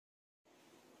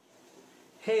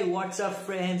Hey what's up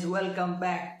friends, welcome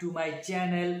back to my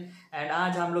channel and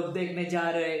आज हम लोग देखने जा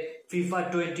रहे हैं FIFA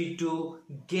 22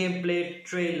 game play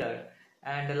trailer.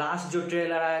 And last जो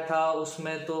ट्रेलर आया था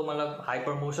उसमें तो मतलब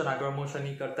हाइपर मोशन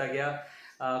ही करता गया,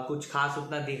 कुछ खास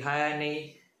उतना दिखाया नहीं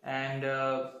एंड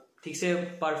ठीक से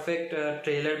परफेक्ट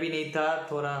ट्रेलर भी नहीं था।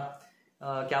 थोड़ा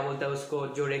क्या बोलता है उसको,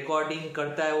 जो रिकॉर्डिंग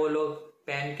करता है वो लोग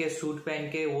पहन के सूट पहन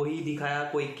के वही दिखाया,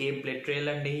 कोई गेम प्ले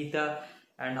ट्रेलर नहीं था।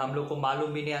 एंड हम लोग को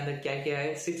मालूम भी नहीं अंदर क्या क्या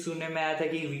है, सिर्फ सुनने में आया था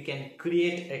कि we can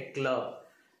create a club.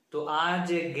 तो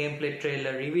आज एक गेम प्ले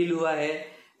ट्रेलर रिवील हुआ है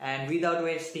and without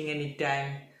wasting any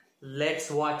time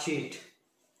let's watch it.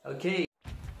 Okay,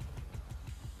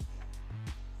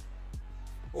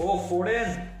 O foreign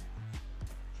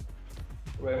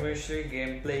revolutionary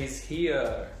gameplay is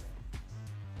here.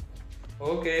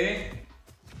 Okay.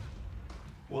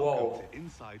 Wow.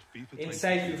 Inside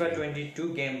FIFA 22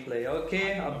 gameplay. Okay,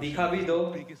 अब दिखा भी दो।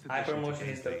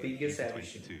 Hypermotion is the biggest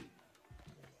addition.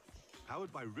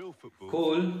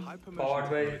 Cool. Powered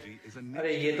by.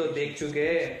 अरे ये तो देख चुके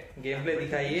हैं, गेमप्ले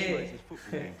दिखाइए।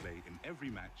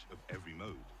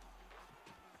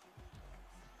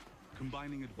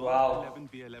 Wow.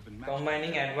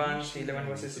 Combining advanced 11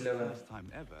 versus 11.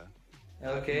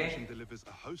 Okay. Delivers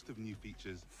a host of new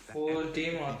features. Full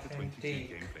team authentic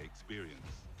gameplay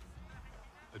experience.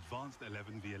 Advanced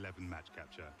 11v11 match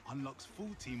capture unlocks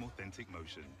full team authentic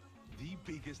motion. The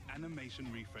biggest animation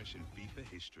refresh in FIFA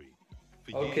history.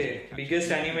 Okay,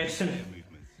 biggest animation.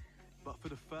 But for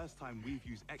the first time we've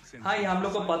used accent. हाँ, ये हम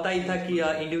लोग को पता ही था कि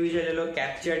individual ये लोग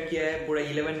कैप्चर किया है पूरा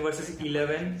 11 वर्सेस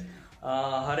 11।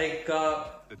 हर एक का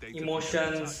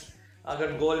इमोशंस,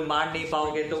 अगर गोल मार नहीं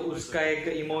पाओगे तो उसका एक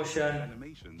इमोशन।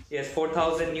 Yes,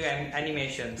 4000 new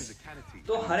animations.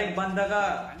 तो हर एक बंदा का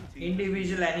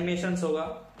इंडिविजुअल एनिमेशंस होगा,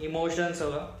 इमोशंस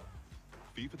होगा।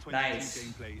 नाइस,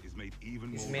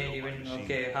 इसमें इवन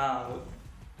ओके। हाँ,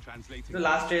 तो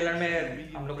लास्ट ट्रेलर में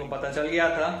हम लोग को पता चल गया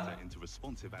था।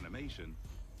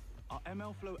 Our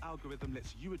ML flow algorithm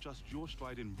lets you adjust your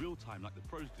stride in real time like the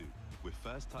pros do, with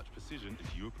first touch precision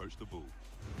as you approach the ball.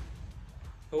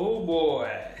 Oh boy,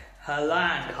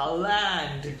 Haaland!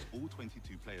 Makes all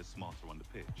 22 players smarter on the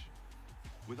pitch.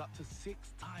 With up to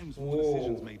 6 times more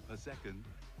decisions made per second,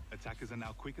 attackers are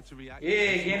now quicker to react.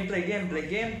 Yeah, gameplay!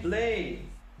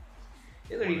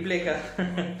 ये तो replay का।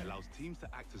 Allows teams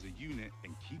to act as a unit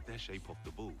and keep their shape off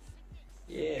the ball.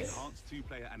 Yes. Enhanced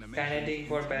two-player animation. Kinetic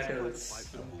for battles.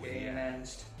 Okay,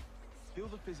 enhanced.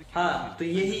 हाँ, तो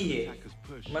यही है,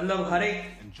 मतलब हर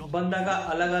एक बंदा का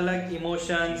अलग अलग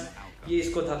इमोशंस। ये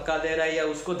इसको धक्का दे रहा है या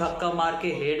उसको धक्का मार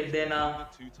के हेड देना,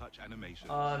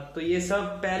 तो ये सब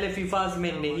पहले फीफास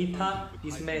में नहीं था,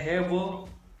 इसमें है वो।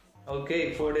 Okay,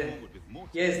 फोर्डन,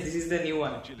 yes, this is the new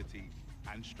one.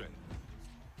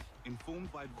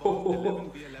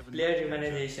 Player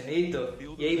humanisation,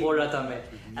 यही बोल रहा था मैं,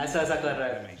 ऐसा कर रहा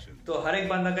है। तो हर एक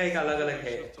बंदा का एक अलग अलग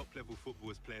है।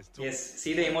 Yes,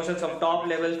 see the emotions of top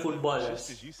level footballers.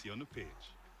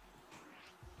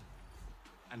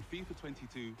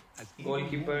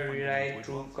 Goalkeeper rewrite,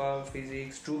 true ball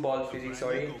physics,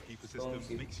 sorry.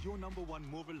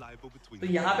 तो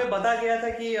यहाँ पे बता गया था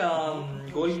कि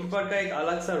गोलकीपर का एक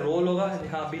अलग सा रोल होगा।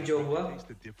 यहाँ भी जो हुआ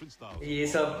ये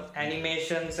सब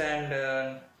एनिमेशंस एंड,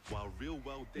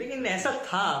 लेकिन ऐसा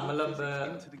था मतलब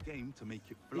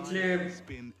पिछले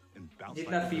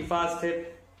जितना फीफास थे,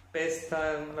 पेस था,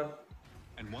 मतलब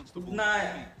उतना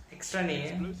एक्स्ट्रा नहीं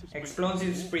है।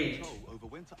 Explosive speed, over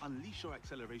when to unleash your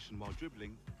acceleration while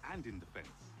dribbling and in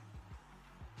defense.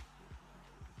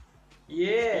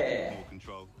 Yeah. More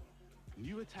control.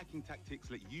 New attacking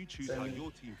tactics let you choose how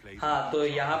your team plays. हाँ, तो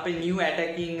यहाँ पे न्यू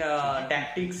अटैकिंग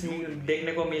टैक्टिक्स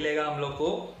देखने को मिलेगा हम लोग को।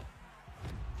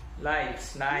 Nice,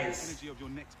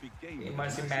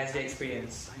 immersive match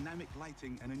experience.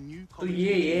 तो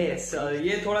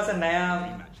ये थोड़ा सा नया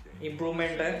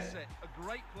इम्प्रूवमेंट है,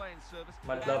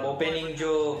 मतलब ओपनिंग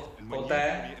जो होता है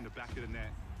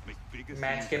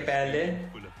मैच के पहले।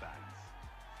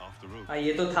 हाँ,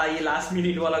 ये तो था, ये लास्ट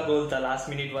मिनट वाला गोल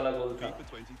था।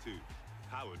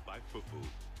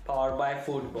 Powered by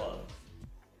football.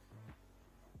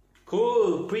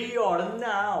 Cool, pre-order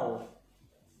now.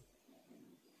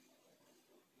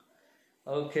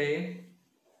 Okay.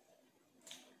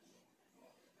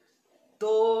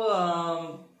 तो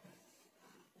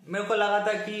मेरे को लगा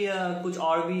था कि कुछ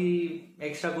और भी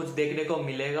एक्स्ट्रा कुछ देखने को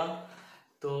मिलेगा,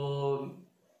 तो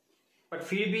बट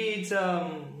फिर भी इट्स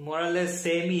मोर और लेस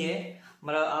सेम ही है।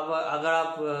 मतलब अब अगर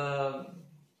आप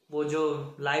वो जो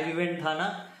लाइव इवेंट था ना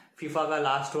फीफा का,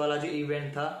 लास्ट वाला जो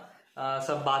इवेंट था,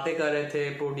 सब बातें कर रहे थे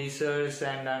प्रोड्यूसर्स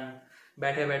एंड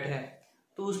बैठे,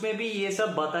 तो उसमें भी ये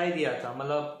सब बता ही दिया था।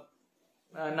 मतलब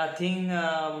nothing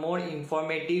more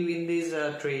informative in this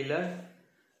trailer.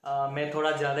 मैं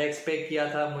थोड़ा ज़्यादा एक्सपेक्ट किया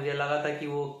था, मुझे लगा था कि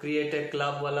वो क्रिएट ए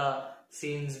क्लब वाला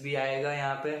सीन्स भी आएगा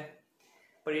यहाँ पे,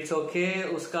 पर इट्स ओके।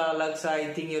 उसका अलग सा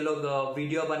आई थिंक ये लोग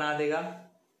वीडियो बना देगा,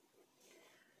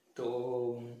 तो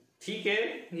ठीक है,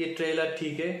 ये ट्रेलर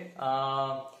ठीक है।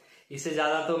 इससे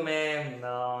ज़्यादा तो मैं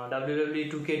WWE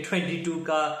 2K22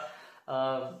 का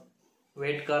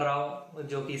वेट कर रहा हूँ,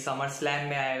 जो कि समर स्लैम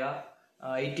में आएगा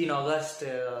 18 अगस्त,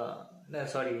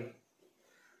 सॉरी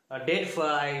डेट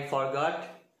आई फॉरगॉट,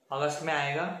 अगस्त में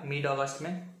आएगा, मिड अगस्त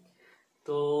में।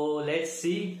 तो let's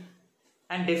see,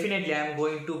 and definitely I am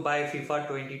going to bye FIFA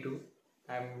 22,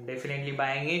 I am definitely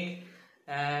buying it.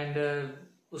 And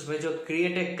उसमें जो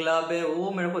क्रिएट ए क्लब है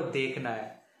वो मेरे को देखना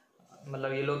है,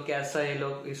 मतलब ये लोग कैसा ये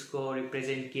लोग इसको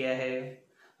रिप्रेजेंट किया है।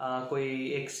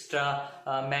 कोई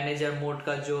एक्स्ट्रा मैनेजर मोड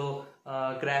का जो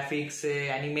ग्राफिक्स है,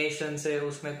 एनिमेशन है,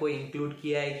 उसमें कोई इंक्लूड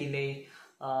किया है कि नहीं,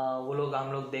 वो लोग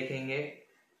हम लोग देखेंगे।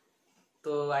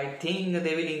 तो I think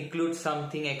they will include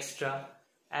something extra.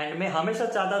 And मैं हमेशा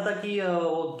चाहता था कि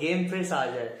वो गेम फेस आ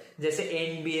जाए, जैसे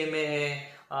NBA में है,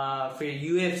 फिर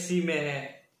UFC में है,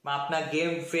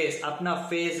 अपना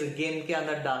फेस गेम के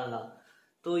अंदर डालना।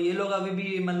 तो ये लोग अभी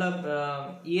भी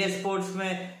मतलब EA स्पोर्ट्स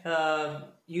में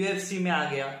UFC में आ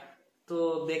गया,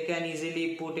 तो they can easily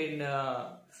put in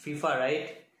FIFA, right.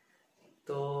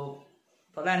 तो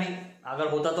पता नहीं, अगर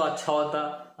होता तो अच्छा होता,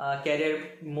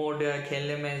 कैरियर मोड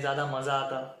खेलने में ज़्यादा मज़ा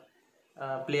आता,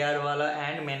 प्लेयर वाला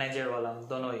एंड मैनेजर वाला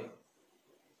दोनों ही।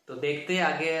 तो देखते हैं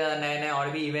आगे, नए नए और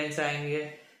भी इवेंट्स आएंगे,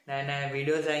 नए नए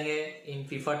वीडियोस आएंगे इन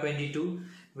FIFA 22।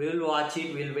 Will watch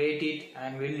it, will wait it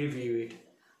and will review it.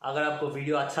 अगर आपको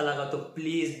वीडियो अच्छा लगा तो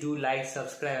please do like,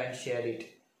 subscribe and share it.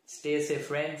 Stay safe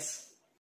friends.